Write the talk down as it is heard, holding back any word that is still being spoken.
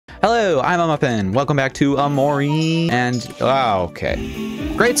Hello, I'm a Muffin. Welcome back to Omori. And, oh,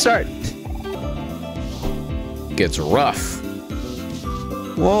 okay. Great start. Gets rough.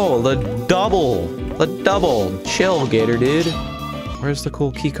 Whoa, the double. The double. Chill, Gator dude. Where's the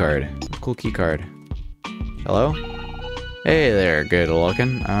cool key card? Cool key card. Hello? Hey there, good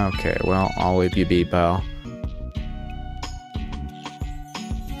looking. Okay, well, I'll leave you be, pal.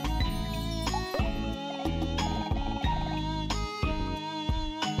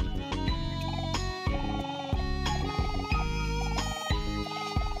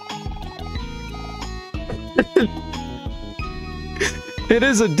 It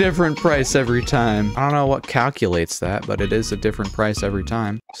is a different price every time. I don't know what calculates that, but it is a different price every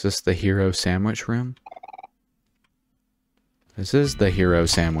time. Is this the hero sandwich room? This is the hero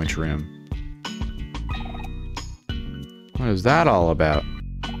sandwich room. What is that all about?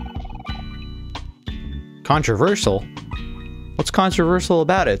 Controversial? What's controversial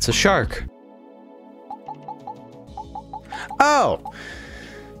about it? It's a shark. Oh!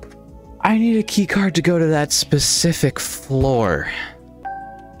 I need a key card to go to that specific floor.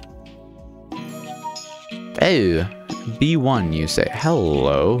 Oh, B1, you say.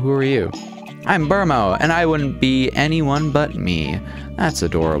 Hello, who are you? I'm Burmo, and I wouldn't be anyone but me. That's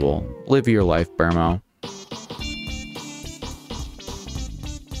adorable. Live your life, Burmo.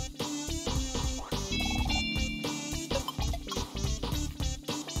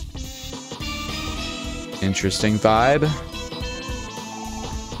 Interesting vibe.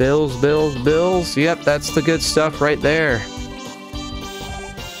 Bills, bills, bills. Yep, that's the good stuff right there.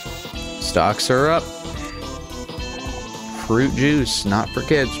 Stocks are up. Fruit juice, not for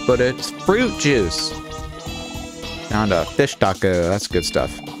kids, but it's fruit juice. Down to fish taco, that's good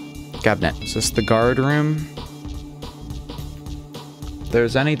stuff. Cabinet, is this the guard room?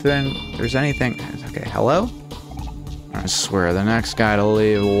 There's anything, okay, hello? I swear, the next guy to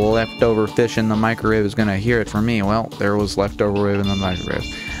leave leftover fish in the microwave is gonna hear it from me. Well, there was leftover in the microwave.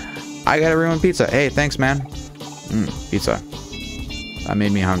 I got everyone pizza. Hey, thanks, man. Pizza. That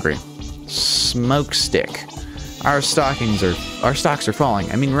made me hungry. Smoke stick. Our stocks are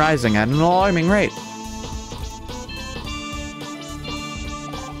falling. I mean, rising at an alarming rate.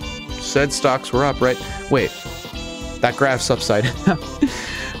 Said stocks were up, right? Wait, that graph's upside down.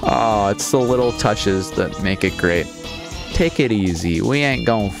 Oh, it's the little touches that make it great. Take it easy. We ain't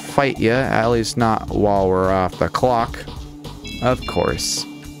gonna fight ya, at least not while we're off the clock. Of course.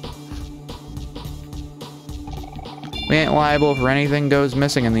 We ain't liable for anything goes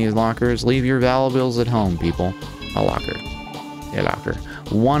missing in these lockers. Leave your valuables at home, people. A locker. A locker.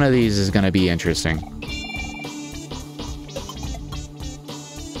 One of these is gonna be interesting.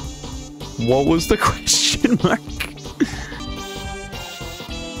 What was the question mark?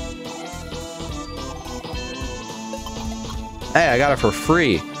 Hey, I got it for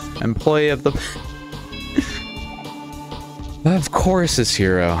free. Employee of the... Of course it's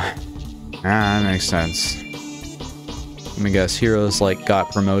Hero. That makes sense. Let me guess, Hero's like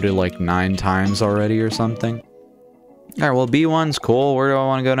got promoted like 9 times already or something. Alright, well B1's cool. Where do I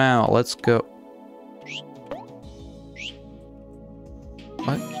want to go now? Let's go.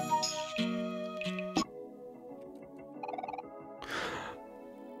 What?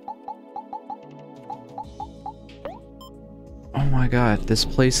 Oh my god, this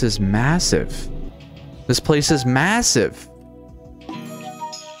place is massive. This place is massive.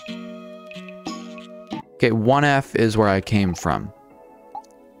 Okay, 1F is where I came from.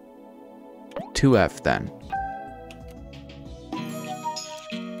 2F then.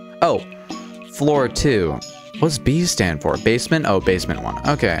 Oh, floor 2. What's B stand for? Basement? Oh, basement 1.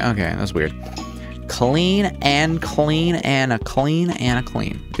 Okay, okay, that's weird. Clean and clean and a clean and a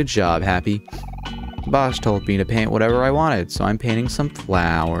clean. Good job, Happy. The boss told me to paint whatever I wanted, so I'm painting some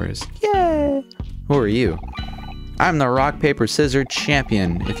flowers. Yay! Who are you? I'm the rock, paper, scissors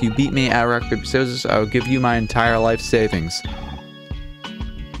champion. If you beat me at rock, paper, scissors, I'll give you my entire life savings.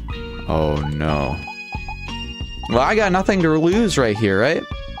 Oh no. Well, I got nothing to lose right here, right?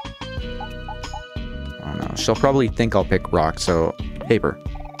 Oh no, she'll probably think I'll pick rock, so paper.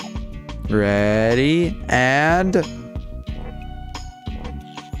 Ready, and...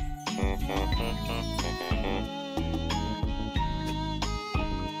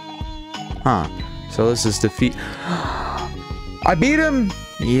 Huh. So this is defeat. I beat him!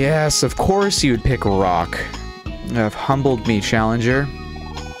 Yes, of course you'd pick rock. You have humbled me, challenger.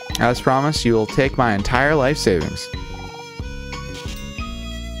 As promised, you will take my entire life savings.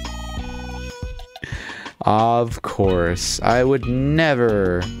 Of course. I would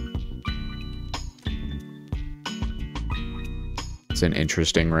never. It's an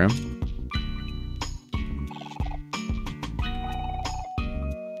interesting room.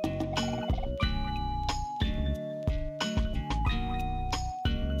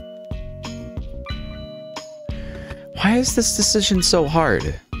 Why is this decision so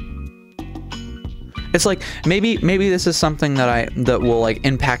hard? It's like, maybe this is something that will like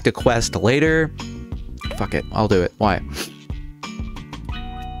impact a quest later. Fuck it, I'll do it. Why?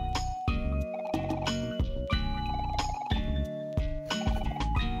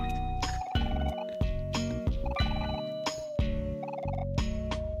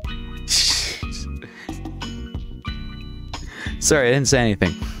 Sorry, I didn't say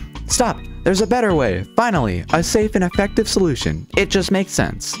anything. Stop! There's a better way. Finally, a safe and effective solution. It just makes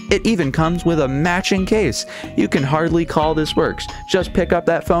sense. It even comes with a matching case. You can hardly call this works. Just pick up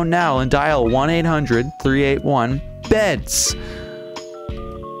that phone now and dial 1-800-381-BEDS.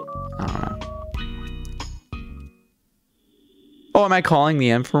 I don't know. Oh, am I calling the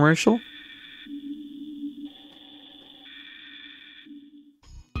infomercial?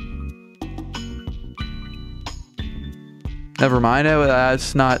 Never mind,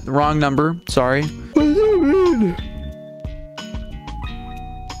 it's not the wrong number. Sorry. What does that mean?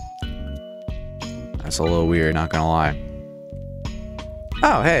 That's a little weird, not gonna lie.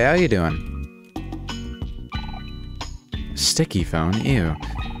 Oh, hey, how you doing? Sticky phone, ew.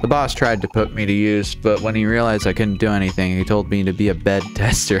 The boss tried to put me to use, but when he realized I couldn't do anything, he told me to be a bed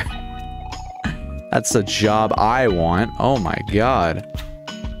tester. That's the job I want. Oh my god.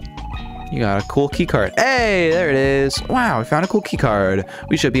 You got a cool key card. Hey, there it is. Wow, we found a cool key card.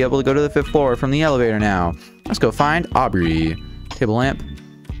 We should be able to go to the 5th floor from the elevator now. Let's go find Aubrey. Table lamp.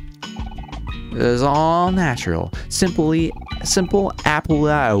 It is all natural. Simply apply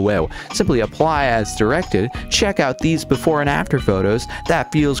as directed. Check out these before and after photos.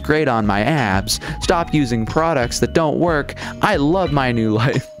 That feels great on my abs. Stop using products that don't work. I love my new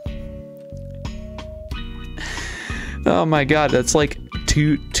life. Oh my god, that's like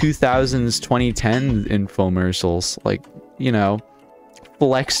 2000s 2010 infomercials, like, you know,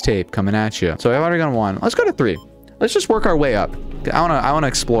 flex tape coming at you. So I've already gone 1. Let's go to 3. Let's just work our way up. I want to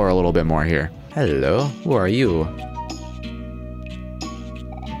explore a little bit more here. Hello, who are you?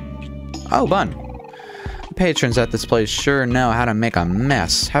 Oh, Bun. The patrons at this place sure know how to make a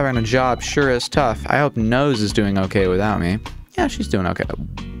mess. Having a job sure is tough. I hope Nose is doing okay without me. Yeah, she's doing okay.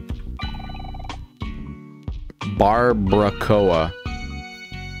 Barbacoa.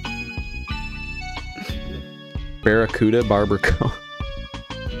 Barracuda Barbacoa.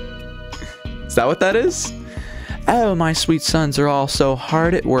 Is that what that is? Oh, my sweet sons are all so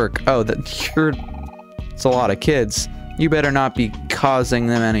hard at work. Oh, it's a lot of kids. You better not be causing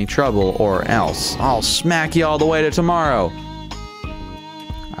them any trouble, or else I'll smack you all the way to tomorrow.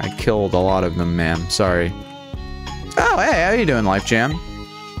 I killed a lot of them, ma'am. Sorry. Oh, hey, how you doing, Life Jam?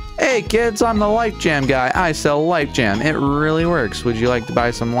 Hey, kids, I'm the Life Jam guy. I sell Life Jam. It really works. Would you like to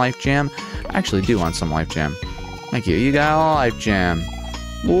buy some Life Jam? I actually do want some Life Jam. Thank you. You got a Life Jam.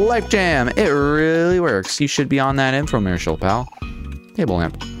 Life Jam. It really works. You should be on that infomercial, pal. Table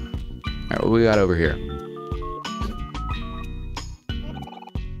lamp. Alright, what we got over here?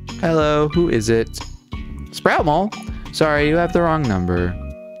 Hello, who is it? Sprout Mole? Sorry, you have the wrong number.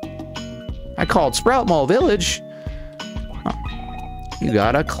 I called Sprout Mole Village. Oh. You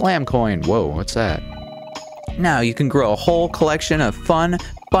got a clam coin. Whoa, what's that? Now you can grow a whole collection of fun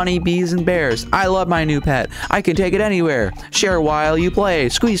bunny bees and bears. I love my new pet. I can take it anywhere. Share while you play.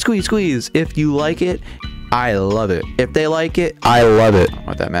 Squeeze, squeeze, squeeze. If you like it, I love it. If they like it, I love it. I don't know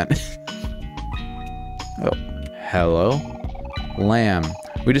what that meant. Oh, hello? Lamb.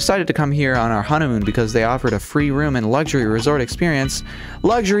 We decided to come here on our honeymoon because they offered a free room and luxury resort experience.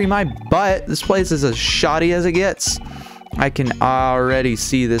 Luxury my butt. This place is as shoddy as it gets. I can already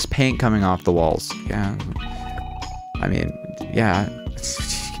see this paint coming off the walls. Yeah. I mean, yeah.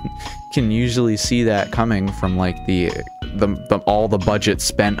 Can usually see that coming from like all the budget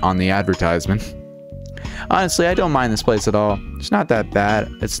spent on the advertisement. Honestly, I don't mind this place at all. It's not that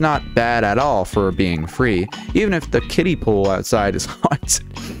bad. It's not bad at all for being free, even if the kiddie pool outside is haunted.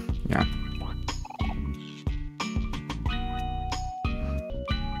 Yeah.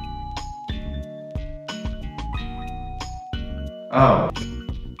 Oh.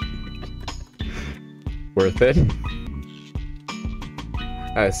 Worth it?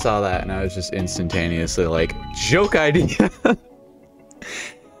 I saw that and I was just instantaneously like, joke idea.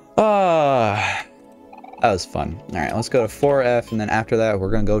 That was fun. Alright, let's go to 4F, and then after that,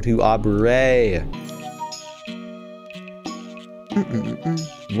 we're gonna go to Aubrey.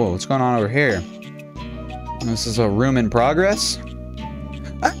 Whoa, what's going on over here? This is a room in progress?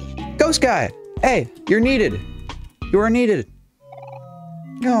 Ah, Ghost Guy! Hey, you're needed. You are needed.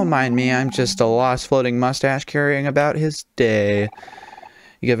 Don't mind me, I'm just a lost floating mustache carrying about his day.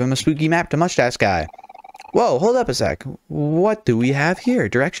 You give him a spooky map to Mustache Guy. Whoa, hold up a sec. What do we have here?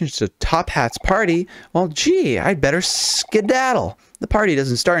 Directions to Top Hat's party? Well, gee, I'd better skedaddle. The party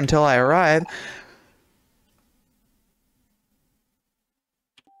doesn't start until I arrive.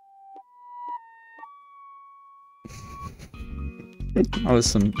 That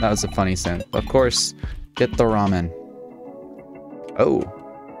was a funny scene. Of course, get the ramen. Oh.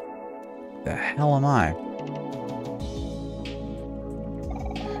 The hell am I?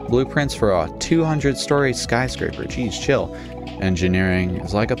 Blueprints for a 200-story skyscraper. Geez, chill. Engineering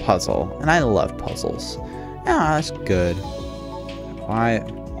is like a puzzle, and I love puzzles. Yeah, that's good. Why?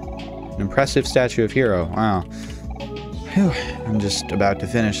 An impressive statue of hero. Wow. Whew. I'm just about to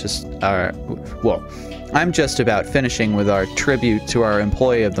finish this. Whoa. I'm just about finishing with our tribute to our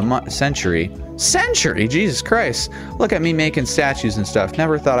employee of the century. Century? Jesus Christ. Look at me making statues and stuff.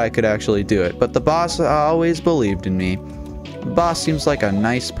 Never thought I could actually do it, but the boss always believed in me. The boss seems like a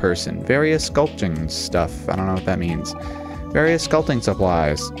nice person. Various sculpting stuff. I don't know what that means. Various sculpting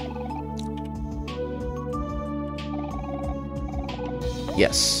supplies.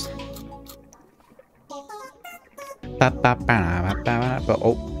 Yes.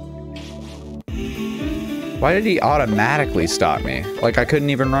 Oh. Why did he automatically stop me? Like I couldn't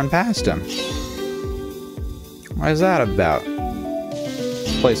even run past him. What is that about?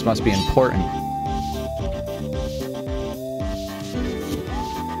 This place must be important.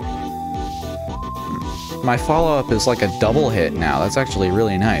 My follow-up is like a double hit now. That's actually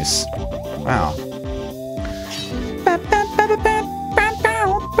really nice. Wow.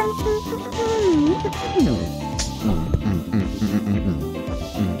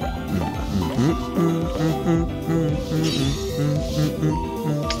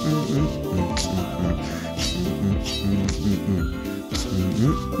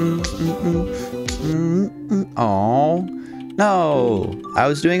 Oh, no. I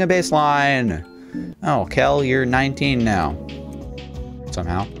was doing a baseline. Oh, Kel, you're 19 now.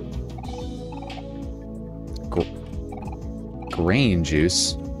 Somehow. Grain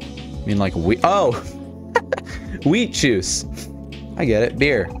juice? I mean, like wheat. Oh! Wheat juice. I get it.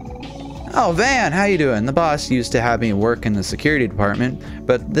 Beer. Oh, Van, how you doing? The boss used to have me work in the security department,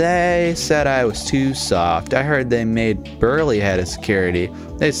 but they said I was too soft. I heard they made Burley head of security.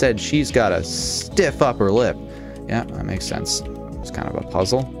 They said she's got a stiff upper lip. Yeah, that makes sense. It's kind of a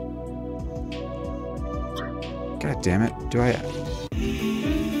puzzle. God damn it. Do I...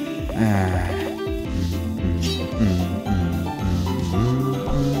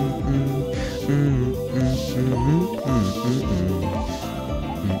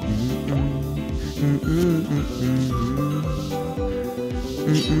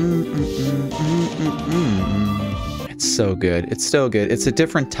 It's so good. It's so good. It's a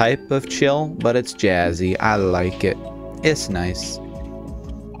different type of chill, but it's jazzy. I like it. It's nice.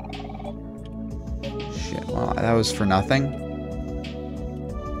 Shit, well, that was for nothing.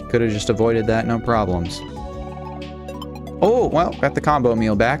 Could have just avoided that, no problems. Oh, well, got the combo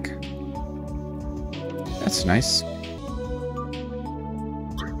meal back. That's nice.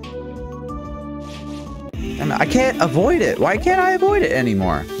 Damn it, I can't avoid it. Why can't I avoid it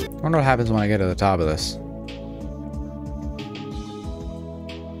anymore? I wonder what happens when I get to the top of this.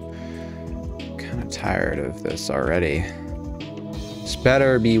 Kind of tired of this already. This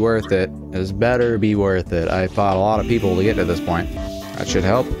better be worth it. This better be worth it. I fought a lot of people to get to this point. That should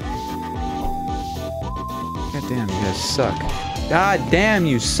help. God damn, you guys suck. God damn,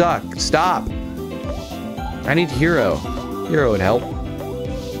 you suck. Stop. I need Hero. Hero would help.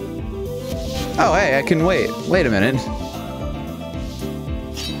 Oh, hey, I can wait. Wait a minute.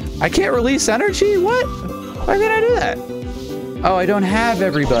 I can't release energy? What? Why can't I do that? Oh, I don't have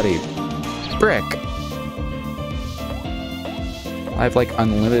everybody. Brick. I have, like,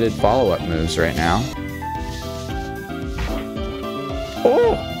 unlimited follow-up moves right now.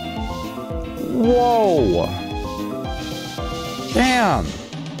 Oh! Whoa! Damn!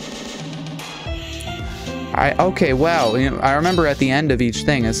 Okay, wow. You know, I remember at the end of each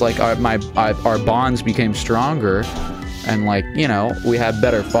thing, it's like our bonds became stronger, and like, you know, we had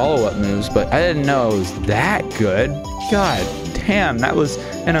better follow-up moves, but I didn't know it was that good. God damn, that was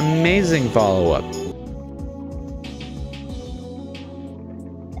an amazing follow-up.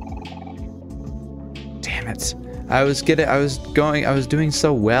 Damn it. I was doing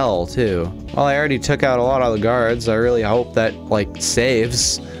so well, too. Well, I already took out a lot of the guards. I really hope that, like,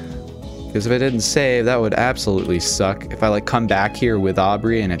 saves. Because if it didn't save, that would absolutely suck. If I, like, come back here with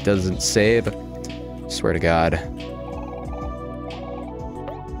Aubrey and it doesn't save, I swear to God.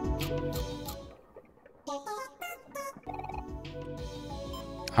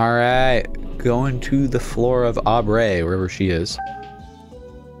 Alright, going to the floor of Aubrey, wherever she is.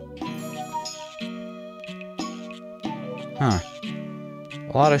 Huh.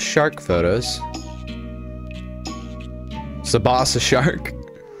 A lot of shark photos. Is the boss a shark?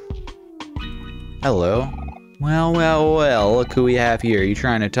 Hello. Well, well, well, look who we have here. You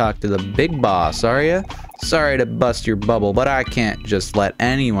trying to talk to the big boss, are you? Sorry to bust your bubble, but I can't just let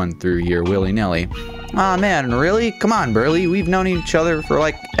anyone through here willy-nilly. Aw, man, really? Come on, Burley. We've known each other for,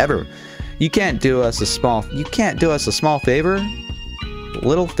 like, ever. You can't do us a small favor?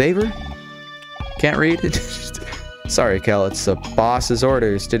 Little favor? Can't read it? Sorry, Kel, it's the boss's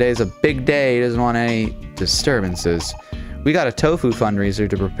orders. Today's a big day. He doesn't want any disturbances. We got a tofu fundraiser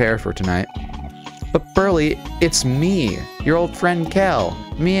to prepare for tonight. But Burley, it's me, your old friend Kel.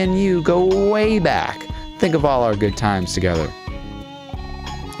 Me and you go way back. Think of all our good times together.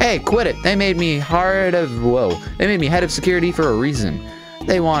 Hey, quit it. They made me head of security for a reason.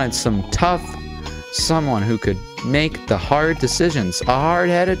 They wanted someone who could make the hard decisions. A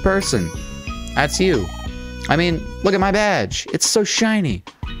hard-headed person. That's you. I mean, look at my badge. It's so shiny.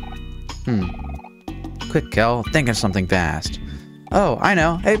 Quick, Kel. Think of something fast. Oh, I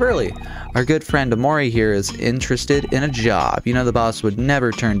know. Hey, Burley. Our good friend Omori here is interested in a job. You know the boss would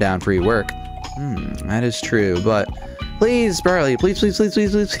never turn down free work. That is true, but... Please, Burley. Please, please, please,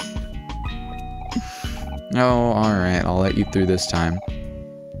 please, please. Oh, alright. I'll let you through this time.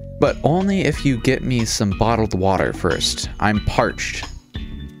 But only if you get me some bottled water first. I'm parched.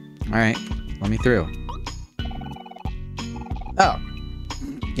 Alright. Let me through. Oh.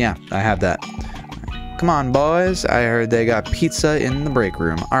 Yeah, I have that. Come on, boys. I heard they got pizza in the break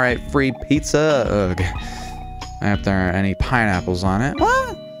room. Alright, free pizza. Ugh. I hope there aren't any pineapples on it.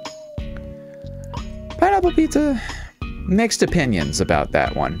 What? Pineapple pizza? Mixed opinions about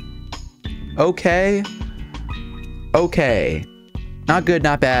that one. Okay. Okay. Not good,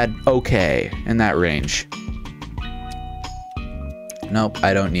 not bad. Okay. In that range. Nope,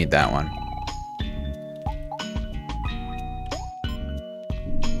 I don't need that one.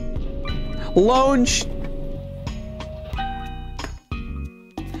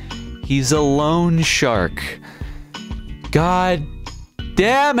 He's a loan shark. God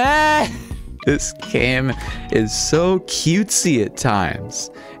damn it! This game is so cutesy at times.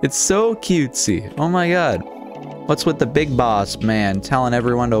 It's so cutesy. Oh my god. What's with the big boss man telling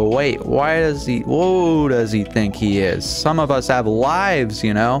everyone to wait? Whoa, does he think he is? Some of us have lives,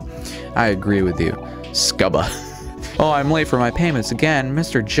 you know? I agree with you. Scubba. Oh, I'm late for my payments again.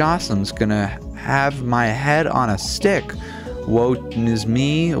 Mr. Jocelyn's gonna have my head on a stick. Woe is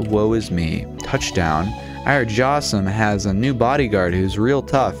me, woe is me. Touchdown. I heard Jocelyn has a new bodyguard who's real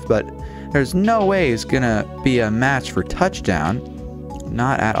tough, but there's no way he's gonna be a match for Touchdown.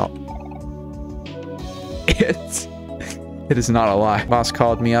 Not at all. It is not a lie. Boss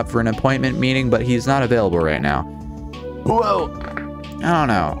called me up for an appointment meeting, but he's not available right now. Whoa! I don't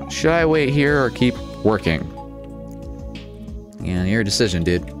know. Should I wait here or keep working? Yeah, your decision,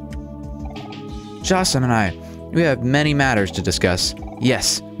 dude. Jocelyn and I, we have many matters to discuss.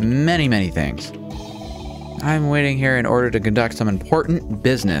 Yes, many, many things. I'm waiting here in order to conduct some important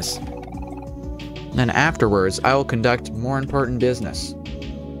business. Then afterwards, I will conduct more important business.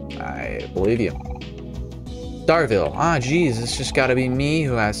 I believe you. Darville. Ah, geez, it's just gotta be me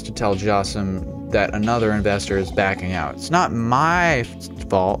who has to tell Jocelyn that another investor is backing out. It's not my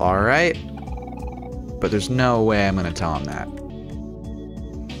fault, alright? But there's no way I'm gonna tell him that.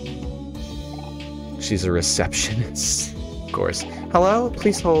 She's a receptionist. Of course. Hello?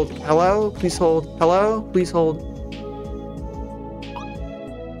 Please hold. Hello? Please hold. Hello? Please hold.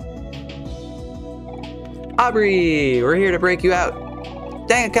 Aubrey! We're here to break you out.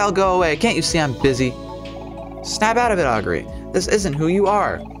 Dang it, Cal, go away. Can't you see I'm busy? Snap out of it, Aubrey. This isn't who you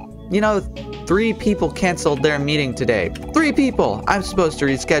are. You know, 3 people canceled their meeting today. 3 people! I'm supposed to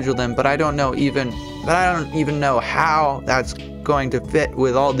reschedule them, but I don't even know how that's going to fit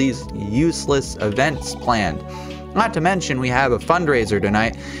with all these useless events planned. Not to mention we have a fundraiser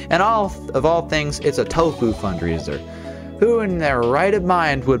tonight, and of all things, it's a tofu fundraiser. Who in their right of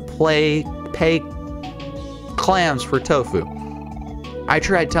mind would pay clams for tofu? I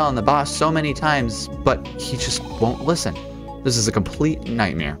tried telling the boss so many times, but he just won't listen. This is a complete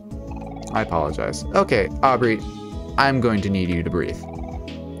nightmare. I apologize. Okay, Aubrey, I'm going to need you to breathe.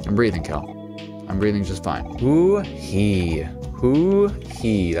 I'm breathing, Kel. I'm breathing just fine. Hoo-hee.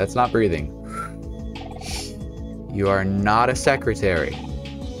 Hoo-hee. That's not breathing. You are not a secretary.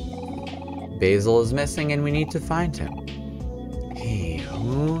 Basil is missing and we need to find him.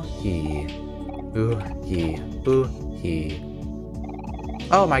 Hoo-hee. Hoo-hee. Hoo-hee.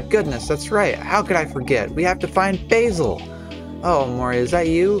 Oh my goodness, that's right. How could I forget? We have to find Basil. Oh, Omori, is that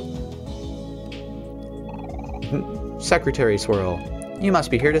you? Secretary Swirl, you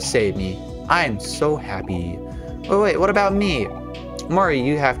must be here to save me. I am so happy. Oh, wait, what about me? Omori,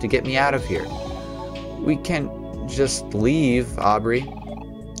 you have to get me out of here. We can't just leave, Aubrey.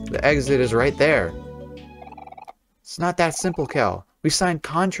 The exit is right there. It's not that simple, Kel. We signed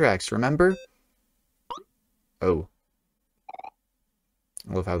contracts, remember? Oh.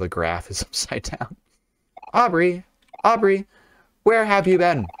 I love how the graph is upside down. Aubrey, where have you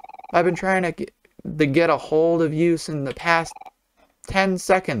been? I've been trying to get a hold of you in the past 10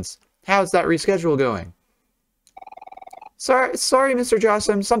 seconds. How's that reschedule going? Sorry, Mr.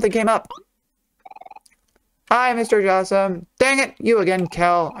 Jossum. Something came up. Hi, Mr. Jossum. Dang it, you again,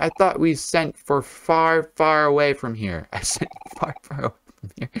 Kel. I thought we sent for far, far away from here. I sent far, far away from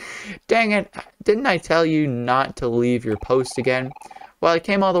here. Dang it, didn't I tell you not to leave your post again? Well, I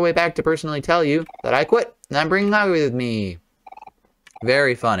came all the way back to personally tell you that I quit, and I'm bringing Aubrey with me.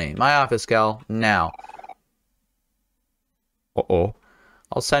 Very funny. My office, Kel. Now. Uh-oh.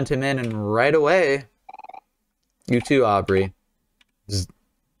 I'll send him in and right away. You too, Aubrey.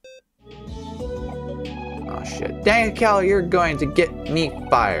 Oh, shit. Dang it, Kel, you're going to get me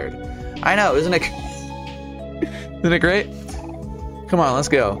fired. I know, isn't it? Isn't it great? Come on, let's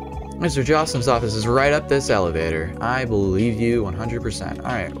go. Mr. Jossum's office is right up this elevator. I believe you 100%.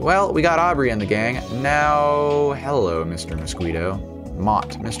 Alright, well, we got Aubrey in the gang. Now, hello, Mr. Mosquito. Mott.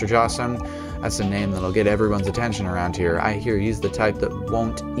 Mr. Jossum, that's a name that'll get everyone's attention around here. I hear he's the type that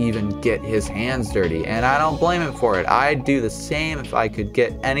won't even get his hands dirty, and I don't blame him for it. I'd do the same if I could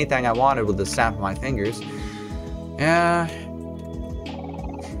get anything I wanted with the snap of my fingers. Yeah,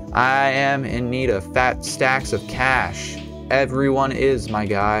 I am in need of fat stacks of cash. Everyone is, my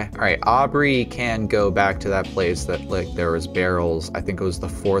guy. All right, Aubrey can go back to that place that, like, there was barrels. I think it was the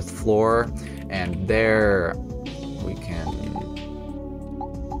 4th floor, and there we can...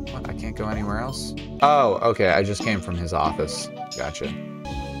 What, I can't go anywhere else? Oh, okay, I just came from his office. Gotcha.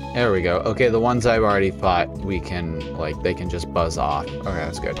 There we go. Okay, the ones I've already fought, we can, like, they can just buzz off. Okay,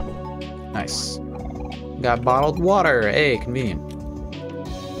 that's good. Nice. Got bottled water. Hey, convenient.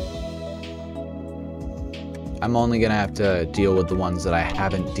 I'm only gonna have to deal with the ones that I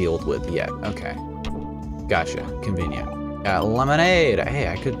haven't dealt with yet. Okay. Gotcha. Convenient. Got lemonade. Hey,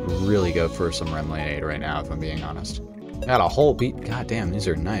 I could really go for some lemonade right now, if I'm being honest. Got a whole beat. God damn, these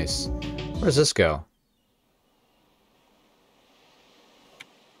are nice. Where does this go?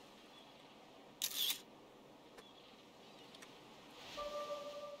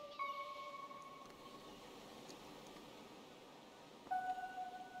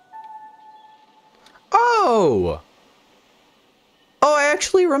 Oh! Oh, I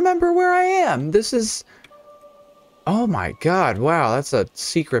actually remember where I am. This is... Oh my god, wow, that's a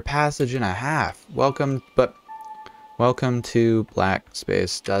secret passage and a half. Welcome to Black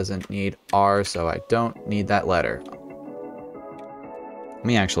Space. Doesn't need R, so I don't need that letter. Let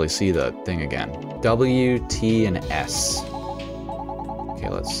me actually see the thing again. W, T, and S. Okay,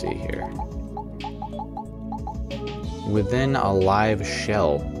 let's see here. Within a live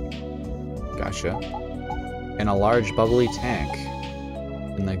shell. Gotcha. In a large bubbly tank.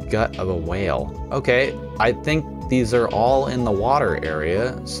 In the gut of a whale. Okay, I think these are all in the water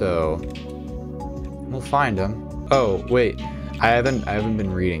area, so we'll find them. Oh, wait. I haven't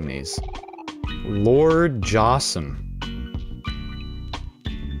been reading these. Lord Jossum.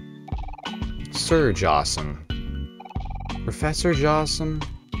 Sir Jossum. Professor Jossum.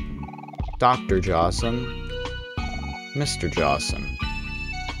 Dr. Jossum. Mr. Jossum.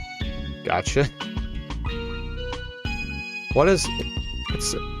 Gotcha. What is...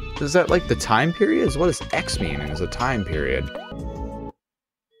 Is that like the time periods? What does X mean as a time period?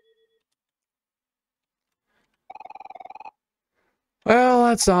 Well,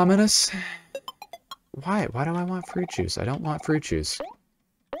 that's ominous. Why? Why do I want fruit juice? I don't want fruit juice.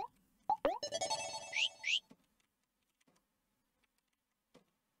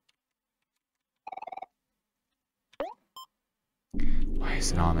 Why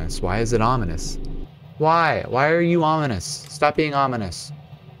is it ominous? Why is it ominous? Why? Why are you ominous? Stop being ominous.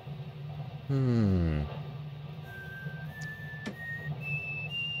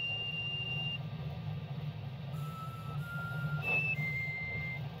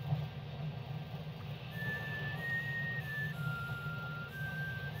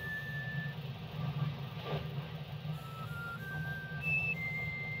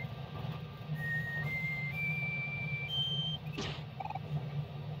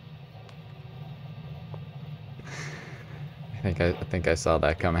 I think I saw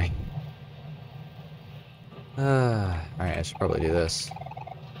that coming. Alright, I should probably do this.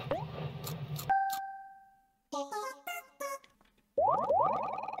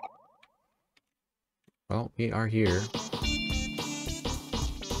 Well, we are here.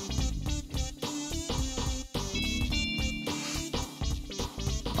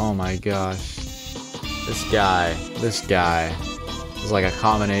 Oh my gosh. This guy is like a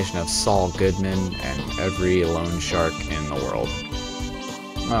combination of Saul Goodman and every loan shark in the world.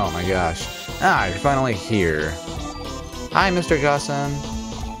 Oh my gosh. Ah, you're finally here. Hi, Mr. Johnson.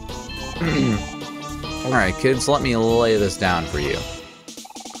 Alright, kids, let me lay this down for you.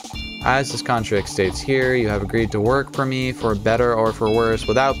 As this contract states here, you have agreed to work for me for better or for worse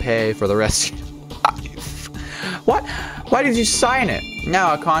without pay for the rest of your life. What? Why did you sign it?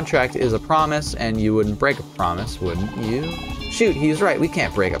 Now, a contract is a promise, and you wouldn't break a promise, wouldn't you? Shoot, he's right. We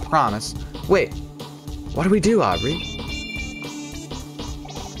can't break a promise. Wait, what do we do, Aubrey?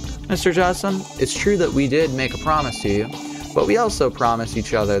 Mr. Johnson, it's true that we did make a promise to you, but we also promised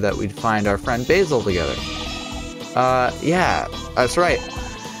each other that we'd find our friend Basil together. Yeah, that's right.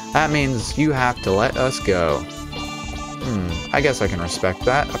 That means you have to let us go. I guess I can respect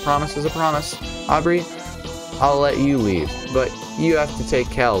that. A promise is a promise. Aubrey, I'll let you leave, but you have to take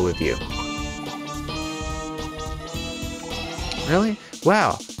Kel with you. Really?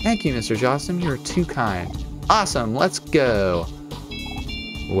 Wow. Thank you, Mr. Johnson. You're too kind. Awesome. Let's go.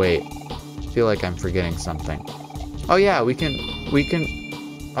 Wait. I feel like I'm forgetting something. Oh yeah, we can...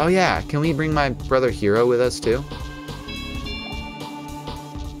 Oh yeah, can we bring my brother Hero with us too?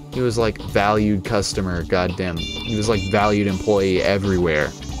 He was like valued customer, goddamn. He was like valued employee everywhere.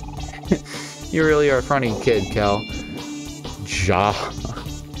 You really are a funny kid, Kel.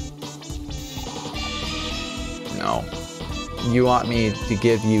 No. You want me to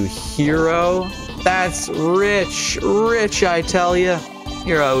give you Hero? That's rich, rich, I tell you.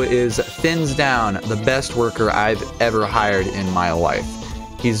 Hero is fins down the best worker I've ever hired in my life.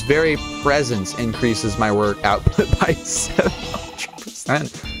 His very presence increases my work output by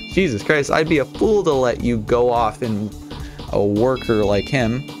 700%. Jesus Christ, I'd be a fool to let you go off in a worker like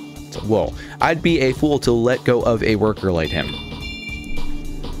him. Whoa, I'd be a fool to let go of a worker like him.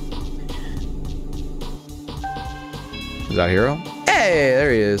 Is that Hero? Hey,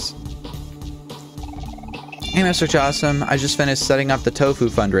 there he is. Hey, Mr. Jossum, I just finished setting up the tofu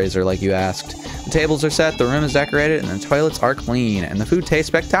fundraiser like you asked. The tables are set, the room is decorated, and the toilets are clean. And the food tastes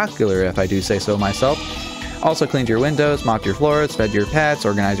spectacular, if I do say so myself. Also cleaned your windows, mopped your floors, fed your pets,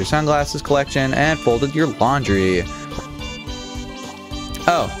 organized your sunglasses collection, and folded your laundry.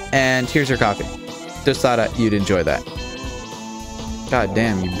 Oh, and here's your coffee. Just thought you'd enjoy that. God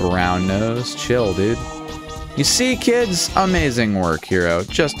damn, you brown nose. Chill, dude. You see, kids? Amazing work, Hero.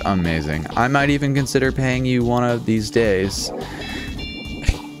 Just amazing. I might even consider paying you one of these days.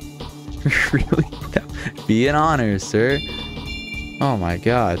 Really? Be an honor, sir. Oh my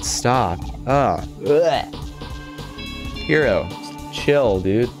god, stop. Ugh. Hero, chill,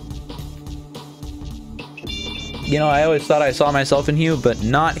 dude. You know, I always thought I saw myself in you, but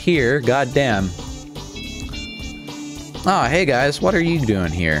not here. God damn. Oh, hey guys, what are you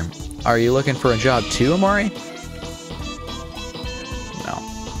doing here? Are you looking for a job too, Omori? No.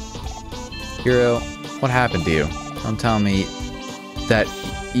 Hero, what happened to you? Don't tell me that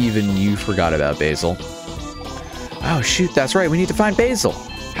even you forgot about Basil. Oh shoot, that's right, we need to find Basil.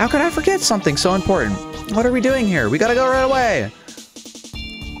 How could I forget something so important? What are we doing here? We gotta go right away.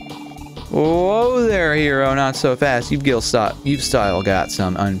 Whoa there, Hero, not so fast. You've still got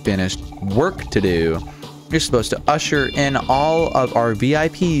some unfinished work to do. You're supposed to usher in all of our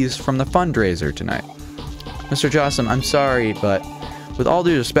VIPs from the fundraiser tonight. Mr. Jossum, I'm sorry, but with all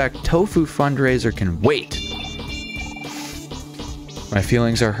due respect, tofu fundraiser can wait. My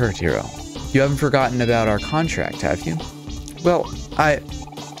feelings are hurt, Hero. You haven't forgotten about our contract, have you? Well,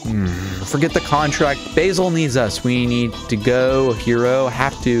 forget the contract. Basil needs us. We need to go. Hero,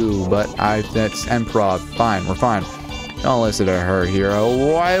 have to. But that's improv. Fine, we're fine. Don't listen to her, Hero.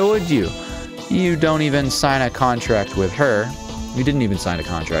 Why would you? You don't even sign a contract with her. You didn't even sign a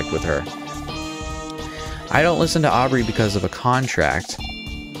contract with her. I don't listen to Aubrey because of a contract.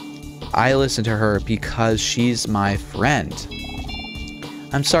 I listen to her because she's my friend.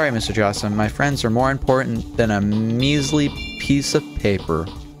 I'm sorry, Mr. Jossum. My friends are more important than a measly piece of paper.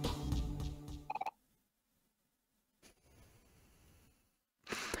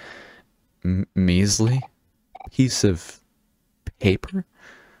 Measly piece of paper?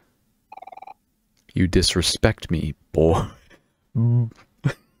 You disrespect me, boy.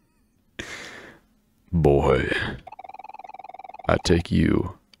 Boy. I take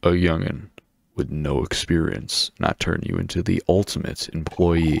you, a youngin' with no experience, and I turn you into the ultimate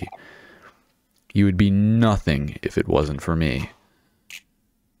employee. You would be nothing if it wasn't for me.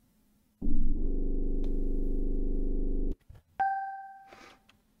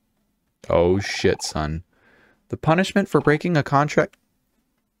 Oh shit, son. The punishment for breaking a contract...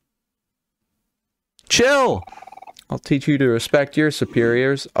 Chill! I'll teach you to respect your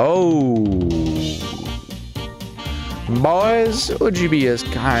superiors. Oh. Boys, would you be as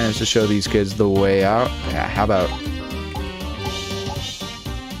kind as to show these kids the way out? Yeah, how about...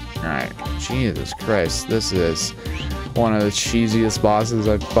 Alright, Jesus Christ, this is one of the cheesiest bosses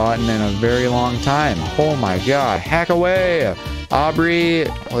I've fought in a very long time. Oh my god, hack away! Aubrey,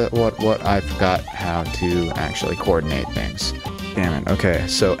 what? I forgot how to actually coordinate things. Damn it, okay,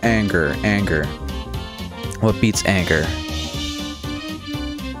 so anger. What beats anger?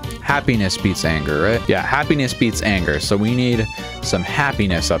 Happiness beats anger, right? Yeah, happiness beats anger, so we need some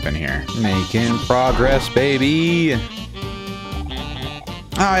happiness up in here. Making progress, baby!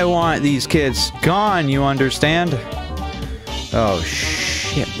 I want these kids gone, you understand? Oh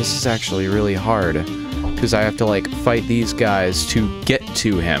shit, this is actually really hard. Because I have to like fight these guys to get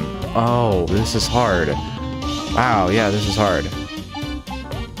to him. Oh, this is hard. Wow, yeah, this is hard.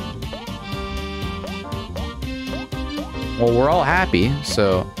 Well, we're all happy,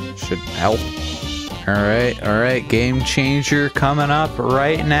 so should help. Alright, game changer coming up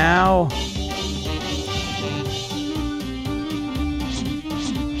right now.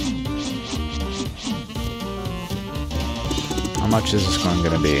 How much is this one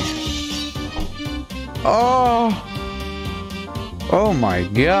gonna be? Oh! Oh my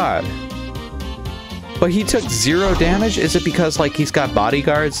god. But he took 0 damage? Is it because, like, he's got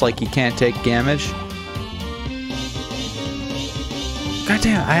bodyguards, like he can't take damage? God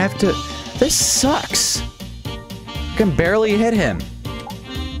damn, I have to... This sucks! I can barely hit him.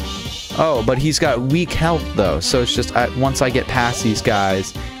 Oh, but he's got weak health, though, so it's just, once I get past these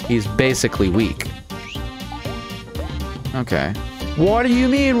guys, he's basically weak. Okay. What do you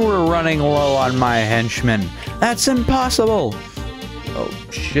mean we're running low on my henchmen? That's impossible! Oh,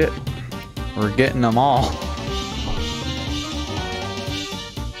 shit. We're getting them all.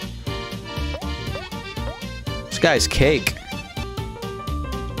 This guy's cake.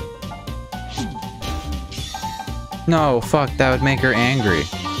 No, fuck, that would make her angry.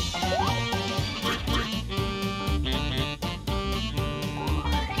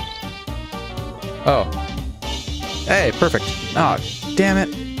 Oh. Hey, perfect. Oh, damn it.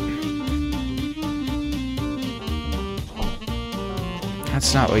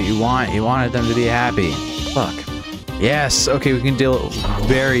 That's not what you want. You wanted them to be happy. Fuck. Yes, okay, we can deal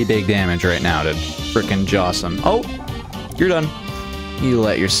very big damage right now to frickin' Jossum. Oh, you're done. You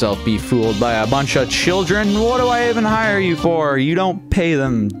let yourself be fooled by a bunch of children? What do I even hire you for? You don't pay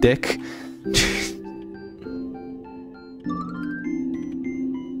them, dick.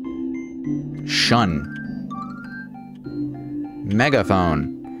 Shun.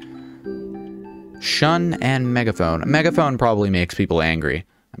 Megaphone. Shun and megaphone. Megaphone probably makes people angry,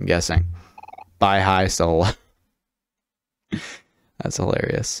 I'm guessing. Bye hi still. That's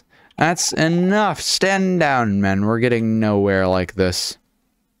hilarious. That's enough. Stand down, men. We're getting nowhere like this.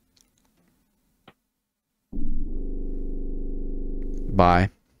 Bye.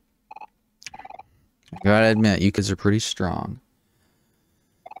 I gotta admit, you kids are pretty strong.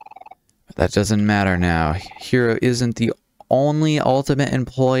 But that doesn't matter now. Hero isn't the only ultimate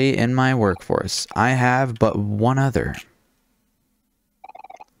employee in my workforce. I have but one other.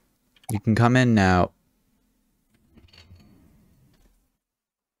 You can come in now.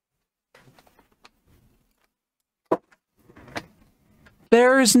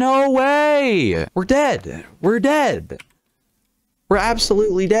 There's no way! We're dead. We're dead. We're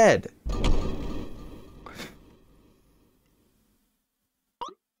absolutely dead.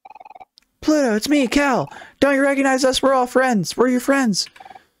 Pluto, it's me, Cal. Don't you recognize us? We're all friends. We're your friends.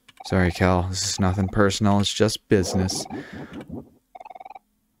 Sorry, Cal. This is nothing personal. It's just business.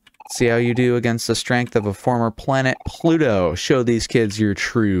 See how you do against the strength of a former planet, Pluto. Show these kids your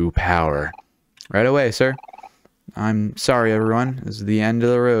true power. Right away, sir. I'm sorry, everyone. This is the end of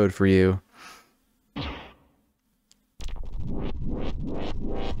the road for you.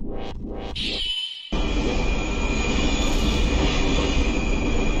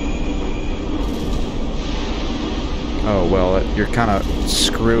 Oh, well, you're kind of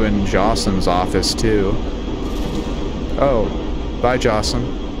screwing Jossum's office, too. Oh, bye, Jossum.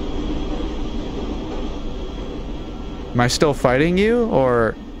 Am I still fighting you,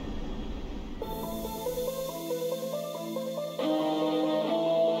 or...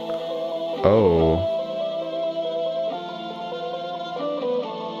 Oh.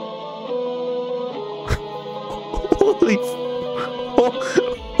 Holy...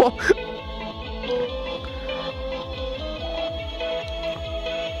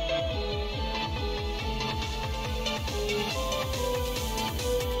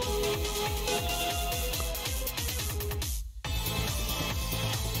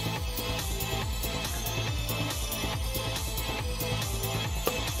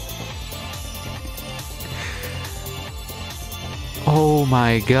 Oh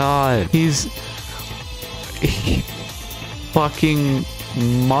my god. He's fucking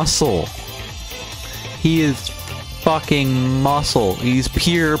muscle. He is fucking muscle. He's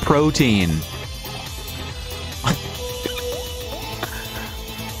pure protein.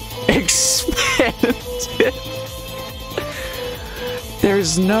 Expanded.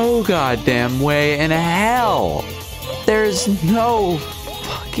 There's no goddamn way in hell. There's no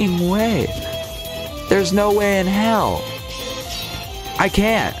fucking way. There's no way in hell. I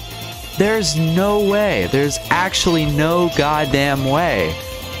can't. There's no way. There's actually no goddamn way.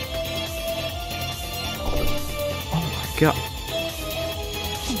 Oh my god.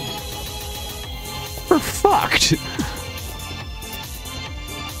 We're fucked.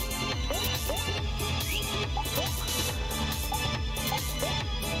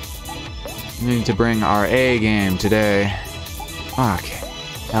 We need to bring our A game today. Fuck.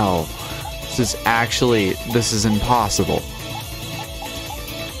 Hell. This is impossible.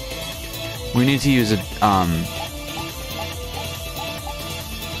 We need to use a,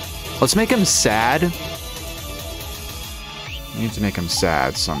 let's make him sad. We need to make him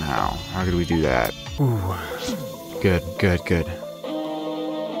sad somehow. How could we do that? Ooh. Good, good, good.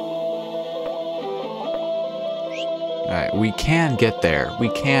 Alright, we can get there. We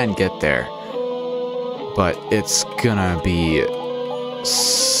can get there. But it's gonna be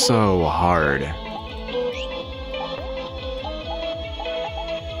so hard.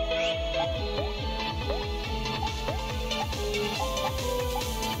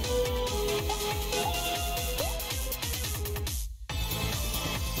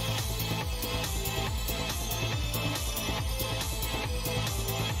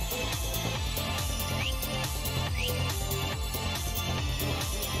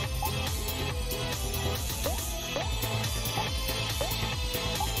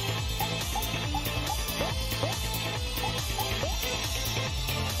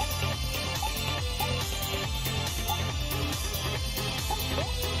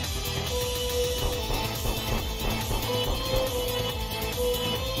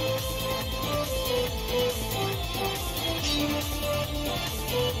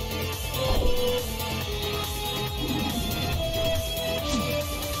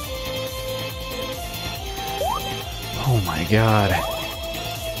 Oh my god.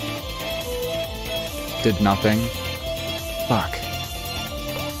 Did nothing. Fuck.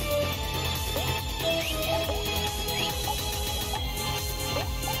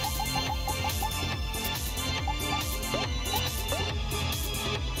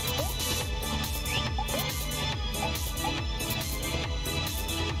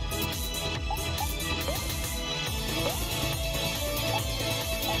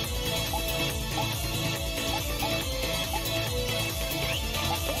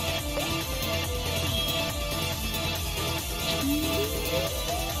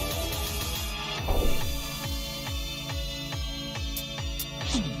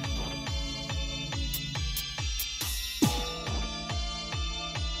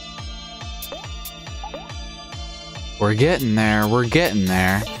 We're getting there, we're getting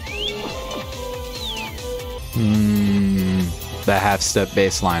there. The half-step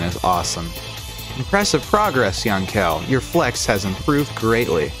baseline is awesome. Impressive progress, young Kel. Your flex has improved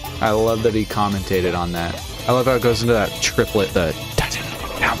greatly. I love that he commentated on that. I love how it goes into that triplet, the...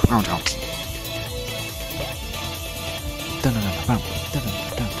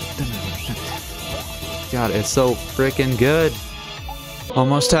 God, it's so freaking good.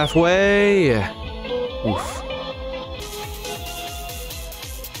 Almost halfway. Oof.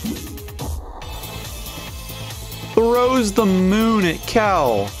 Throws the moon at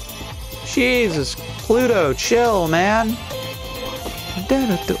Kel. Jesus, Pluto, chill, man.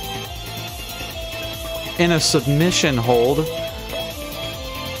 In a submission hold.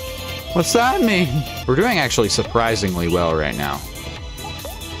 What's that mean? We're doing actually surprisingly well right now.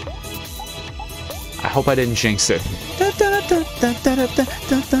 I hope I didn't jinx it.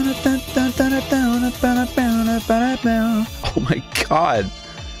 Oh my god.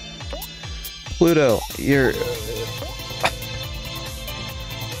 Pluto, you're...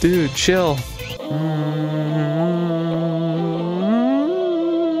 Dude, chill.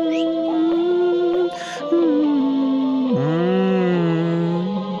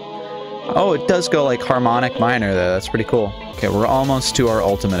 Oh, it does go like harmonic minor there. That's pretty cool. Okay, we're almost to our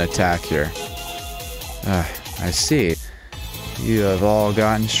ultimate attack here. I see. You have all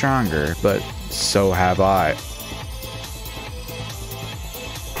gotten stronger, but so have I.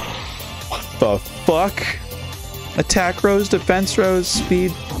 What the fuck? Attack rose, defense rose,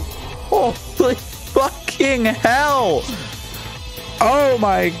 speed. Holy fucking hell! Oh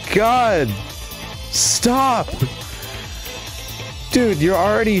my god! Stop! Dude, you're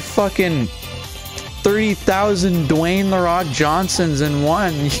already fucking 30,000 Dwayne The Rock Johnsons in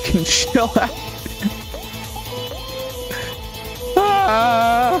one. You can chill out.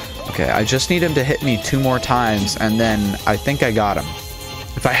 Okay, I just need him to hit me 2 more times, and then I think I got him.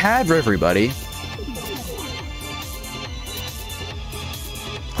 If I have everybody...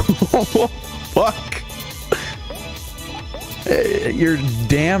 Fuck. You're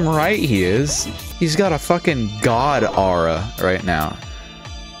damn right he is. He's got a fucking god aura right now.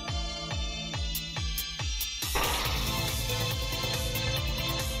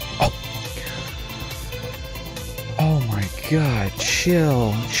 Oh my god,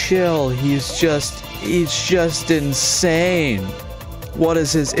 chill, chill. He's just insane. What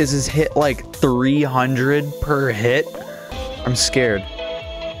is his hit like 300 per hit? I'm scared.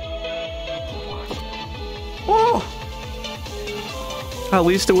 Oh! At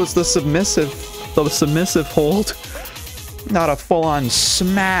least it was the submissive hold. Not a full-on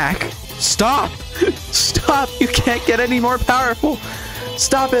smack. Stop! Stop! You can't get any more powerful.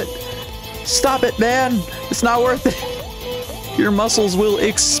 Stop it. Stop it, man. It's not worth it. Your muscles will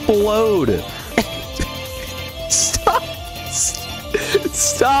explode. Stop.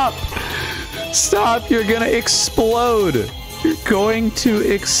 Stop. Stop. You're gonna explode. You're going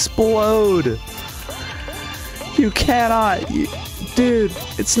to explode. You cannot. Dude,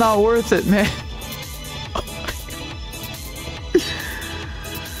 it's not worth it, man.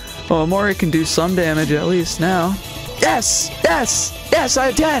 Well, Omori can do some damage at least now. Yes! Yes! Yes, I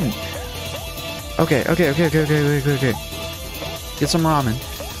have 10! Okay. Get some ramen.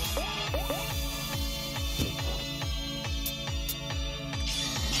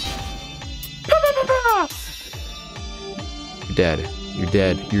 You're dead. You're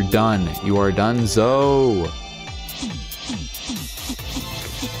dead. You're done. You are done, Zo.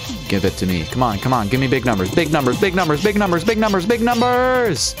 Give it to me. Come on, come on. Give me big numbers. Big numbers, big numbers, big numbers, big numbers, big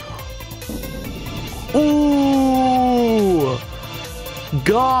numbers! Ooh!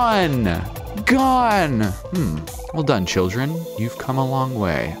 Gone! Gone! Well done, children. You've come a long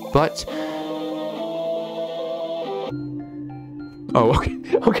way. But... Oh,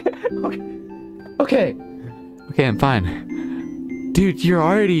 okay, I'm fine. Dude, you're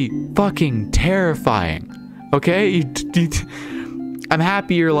already fucking terrifying. Okay? I'm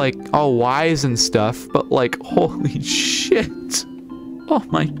happy you're like all wise and stuff, but like, holy shit. Oh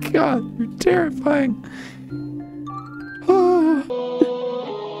my god, you're terrifying.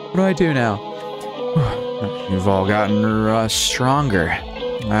 What do I do now? You've all gotten stronger.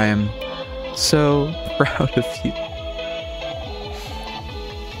 I am so proud of you.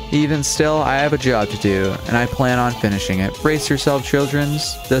 Even still, I have a job to do, and I plan on finishing it. Brace yourself,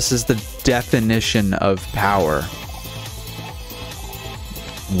 childrens. This is the definition of power.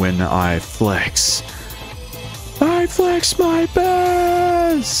 When I flex my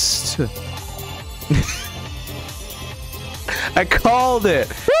best. I called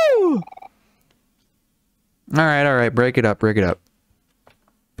it. Woo! All right, break it up.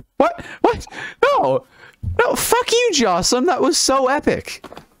 What? No, fuck you, Jocelyn. That was so epic.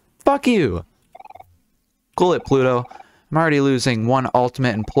 Fuck you. Cool it, Pluto. I'm already losing 1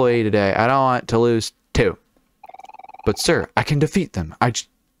 ultimate employee today. I don't want to lose 2. But sir, I can defeat them.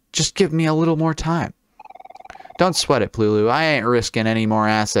 Just give me a little more time. Don't sweat it, Plulu. I ain't risking any more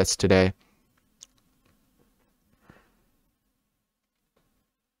assets today.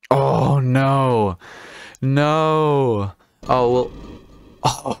 Oh, no. No. Oh, well.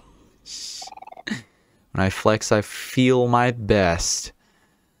 Oh. When I flex, I feel my best.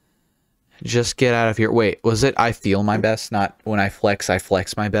 Just get out of here. Wait, was it I feel my best? Not when I flex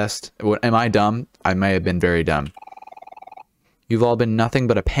my best? Am I dumb? I may have been very dumb. You've all been nothing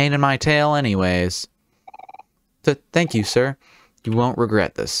but a pain in my tail anyways. Thank you, sir. You won't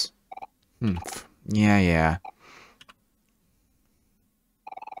regret this. Yeah.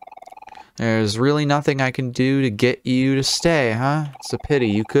 There's really nothing I can do to get you to stay, huh? It's a pity.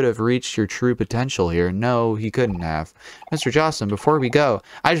 You could have reached your true potential here. No, he couldn't have. Mr. Jocelyn, before we go,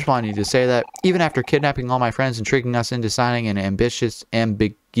 I just wanted to say that even after kidnapping all my friends and tricking us into signing an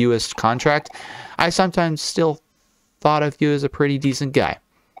ambiguous contract, I sometimes still thought of you as a pretty decent guy.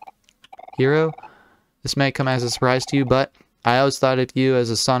 Hero, this may come as a surprise to you, but I always thought of you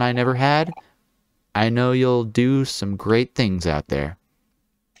as a son I never had. I know you'll do some great things out there.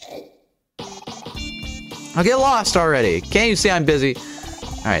 I'll get lost already. Can't you see I'm busy?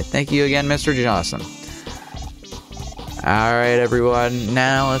 Alright, thank you again, Mr. Johnson. Alright, everyone.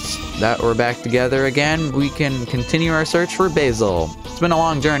 Now that we're back together again, we can continue our search for Basil. It's been a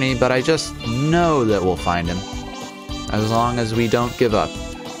long journey, but I just know that we'll find him. As long as we don't give up.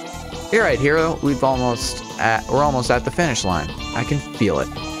 You're right, Hero. We've almost almost at the finish line. I can feel it.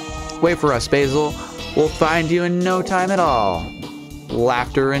 Wait for us, Basil. We'll find you in no time at all.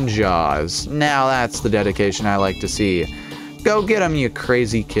 Laughter and jaws. Now that's the dedication I like to see. Go get 'em, you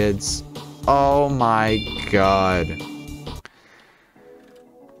crazy kids. Oh my god.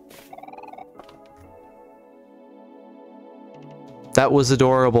 That was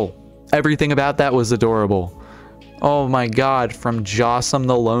adorable. Everything about that was adorable. Oh my god, from Jossum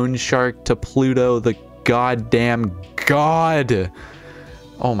the Lone Shark to Pluto the goddamn god.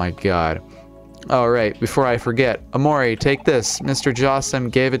 Oh my god. Alright, before I forget, Omori, take this. Mr.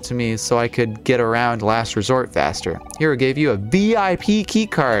 Jossum gave it to me so I could get around Last Resort faster. Here, I gave you a VIP key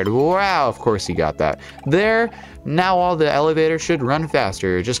card. Wow, of course he got that. There, now all the elevators should run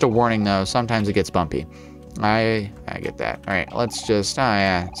faster. Just a warning though, sometimes it gets bumpy. I get that. Alright, let's just, oh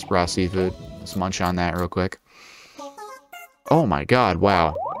yeah, it's raw seafood. Let's munch on that real quick. Oh my god,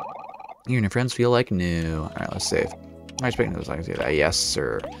 wow. You and your friends feel like new. Alright, let's save. Am I expecting those like that? Yes,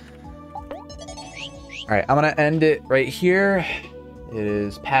 sir. Alright, I'm gonna end it right here. It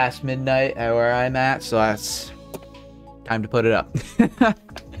is past midnight at where I'm at, so that's time to put it up.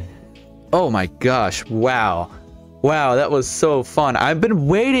 Oh my gosh, wow. Wow, that was so fun. I've been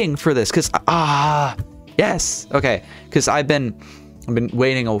waiting for this, because, yes, okay. Because I've been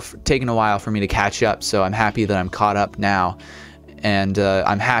waiting, taking a while for me to catch up, so I'm happy that I'm caught up now. And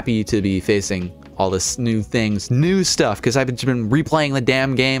I'm happy to be facing all this new things, new stuff, because I've been replaying the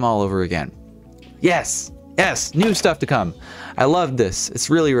damn game all over again. Yes, yes, new stuff to come. I love this. It's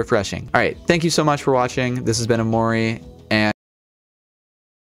really refreshing. All right, thank you so much for watching. This has been Omori.